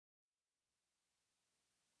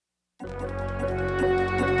Good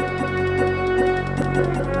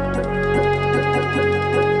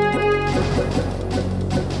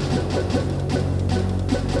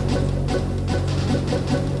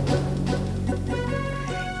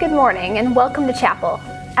morning and welcome to chapel.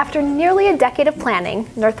 After nearly a decade of planning,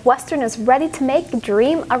 Northwestern is ready to make a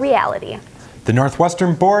dream a reality. The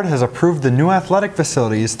Northwestern Board has approved the new athletic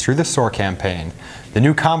facilities through the Soar campaign. The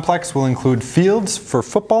new complex will include fields for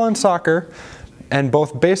football and soccer, and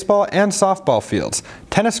both baseball and softball fields.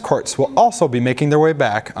 Tennis courts will also be making their way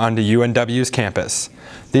back onto UNW's campus.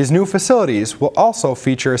 These new facilities will also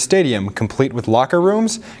feature a stadium complete with locker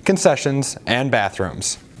rooms, concessions, and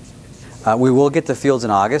bathrooms. We will get the fields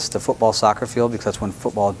in August, the football soccer field, because that's when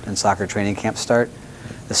football and soccer training camps start.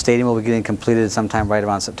 The stadium will be getting completed sometime right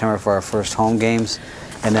around September for our first home games,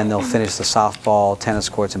 and then they'll finish the softball, tennis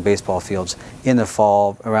courts, and baseball fields in the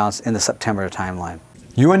fall, around in the September timeline.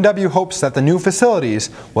 UNW hopes that the new facilities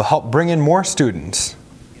will help bring in more students.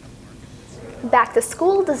 Back to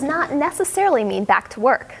school does not necessarily mean back to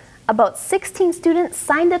work. About 16 students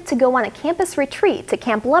signed up to go on a campus retreat to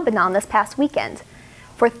Camp Lebanon this past weekend.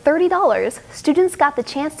 For $30, students got the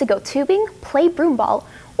chance to go tubing, play broomball,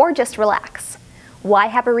 or just relax. Why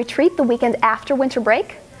have a retreat the weekend after winter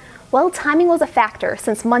break? Well, timing was a factor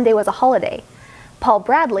since Monday was a holiday. Paul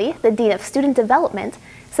Bradley, the Dean of Student Development,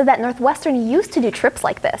 said that Northwestern used to do trips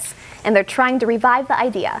like this, and they're trying to revive the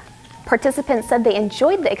idea. Participants said they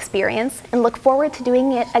enjoyed the experience and look forward to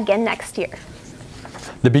doing it again next year.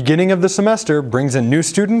 The beginning of the semester brings in new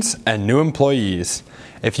students and new employees.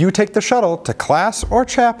 If you take the shuttle to class or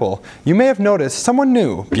chapel, you may have noticed someone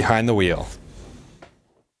new behind the wheel.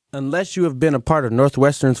 Unless you have been a part of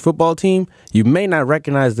Northwestern's football team, you may not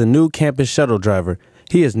recognize the new campus shuttle driver.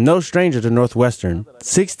 He is no stranger to Northwestern.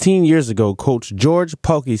 16 years ago, Coach George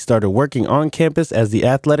Pulke started working on campus as the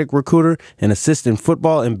athletic recruiter and assistant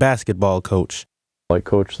football and basketball coach. I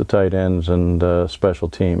coach the tight ends and special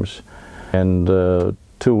teams. And 2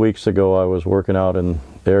 weeks ago, I was working out in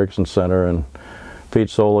the Erickson Center, and Pete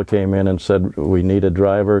Sola came in and said, "We need a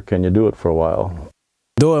driver. Can you do it for a while?"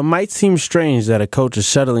 Though it might seem strange that a coach is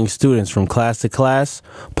shuttling students from class to class,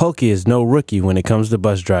 Pulke is no rookie when it comes to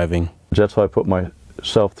bus driving. That's how I put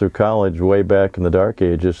myself through college way back in the dark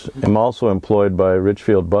ages. I'm also employed by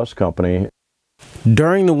Richfield Bus Company.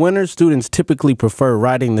 During the winter, students typically prefer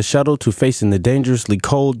riding the shuttle to facing the dangerously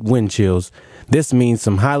cold wind chills. This means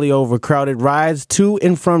some highly overcrowded rides to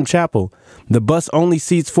and from chapel. The bus only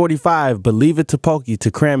seats 45, but leave it to Pulke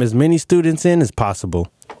to cram as many students in as possible.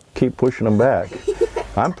 Keep pushing them back.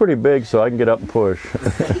 I'm pretty big, so I can get up and push.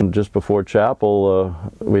 Just before chapel,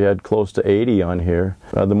 we had close to 80 on here.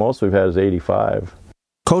 The most we've had is 85.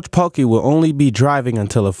 Coach Pulke will only be driving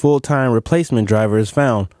until a full-time replacement driver is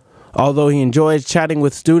found. Although he enjoys chatting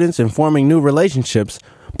with students and forming new relationships,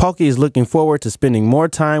 Pulke is looking forward to spending more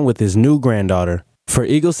time with his new granddaughter. For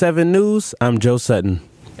Eagle 7 News, I'm Joe Sutton.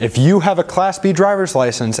 If you have a Class B driver's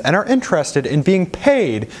license and are interested in being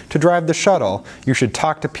paid to drive the shuttle, you should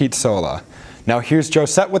talk to Pete Sola. Now here's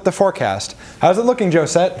Josette with the forecast. How's it looking,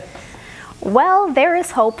 Josette? Well, there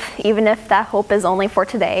is hope, even if that hope is only for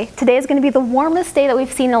today. Today is going to be the warmest day that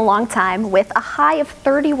we've seen in a long time, with a high of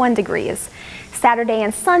 31 degrees. Saturday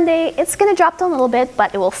and Sunday, it's going to drop down a little bit,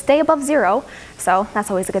 but it will stay above zero, so that's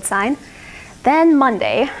always a good sign. Then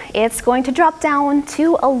Monday, it's going to drop down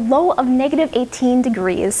to a low of negative 18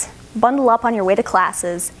 degrees. Bundle up on your way to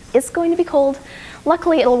classes. It's going to be cold.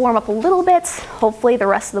 Luckily, it'll warm up a little bit. Hopefully, the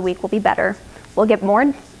rest of the week will be better. We'll get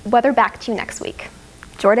more weather back to you next week.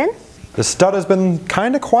 Jordan? The stud has been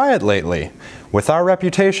kind of quiet lately. With our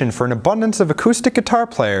reputation for an abundance of acoustic guitar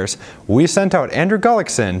players, we sent out Andrew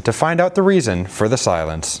Gullickson to find out the reason for the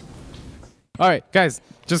silence. All right, guys,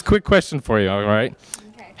 just a quick question for you, all right?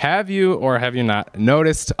 Okay. Have you or have you not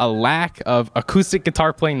noticed a lack of acoustic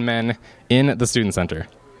guitar playing men in the Student Center?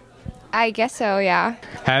 I guess so, yeah.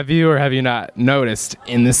 Have you or have you not noticed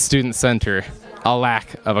in the Student Center a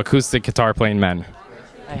lack of acoustic guitar playing men?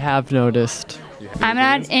 I have noticed. I'm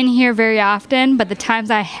not in here very often, but the times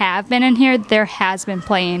I have been in here, there has been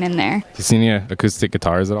playing in there. You seen any acoustic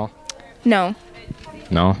guitars at all? No.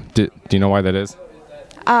 No? Do you know why that is?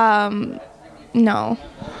 No.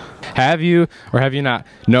 Have you or have you not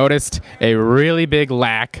noticed a really big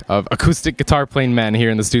lack of acoustic guitar playing men here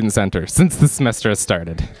in the Student Center since the semester has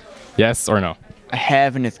started? Yes or no? I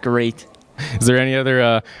have, and it's great. Is there any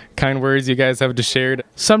other kind words you guys have to share?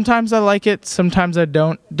 Sometimes I like it, sometimes I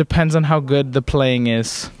don't. Depends on how good the playing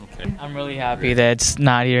is. Okay. I'm really happy that it's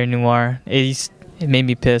not here anymore. It made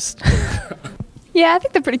me pissed. Yeah, I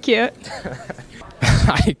think they're pretty cute.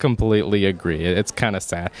 I completely agree. It's kind of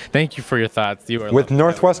sad. Thank you for your thoughts. With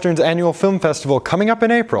Northwestern's annual film festival coming up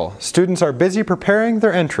in April, students are busy preparing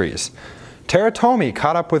their entries. Tara Tomey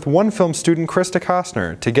caught up with one film student, Krista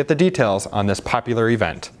Costner, to get the details on this popular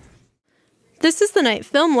event. This is the night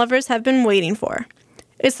film lovers have been waiting for.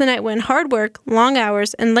 It's the night when hard work, long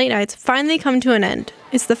hours, and late nights finally come to an end.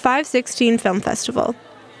 It's the 516 Film Festival.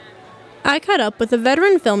 I caught up with a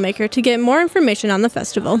veteran filmmaker to get more information on the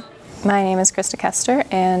festival. My name is Krista Kester,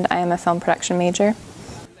 and I am a film production major.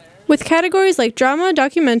 With categories like drama,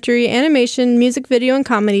 documentary, animation, music video, and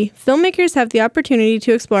comedy, filmmakers have the opportunity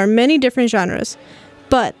to explore many different genres.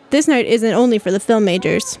 But this night isn't only for the film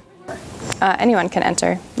majors. Anyone can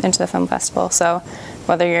enter into the film festival, so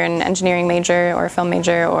whether you're an engineering major or a film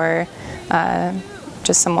major or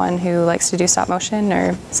just someone who likes to do stop motion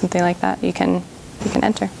or something like that, you can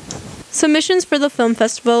enter. Submissions for the film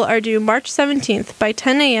festival are due March 17th by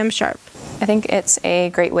 10 a.m. sharp. I think it's a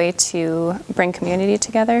great way to bring community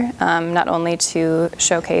together, not only to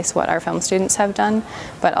showcase what our film students have done,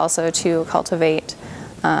 but also to cultivate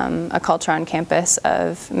a culture on campus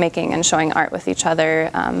of making and showing art with each other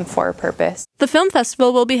for a purpose. The film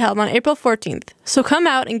festival will be held on April 14th, so come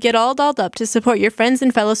out and get all dolled up to support your friends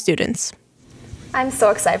and fellow students. I'm so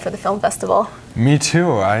excited for the film festival. Me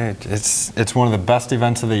too. It's one of the best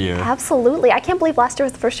events of the year. Absolutely. I can't believe last year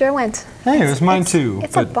was the first year I went. Hey, it was mine too.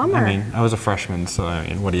 It's a bummer. I mean, I was a freshman, so I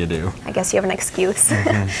mean, what do you do? I guess you have an excuse.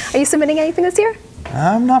 Are you submitting anything this year?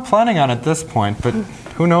 I'm not planning on it at this point, but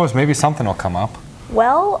who knows, maybe something will come up.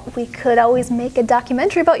 Well, we could always make a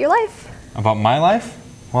documentary about your life. About my life?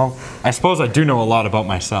 Well, I suppose I do know a lot about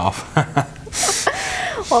myself.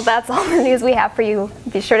 Well, that's all the news we have for you.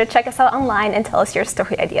 Be sure to check us out online and tell us your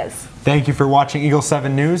story ideas. Thank you for watching Eagle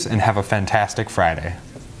 7 News, and have a fantastic Friday.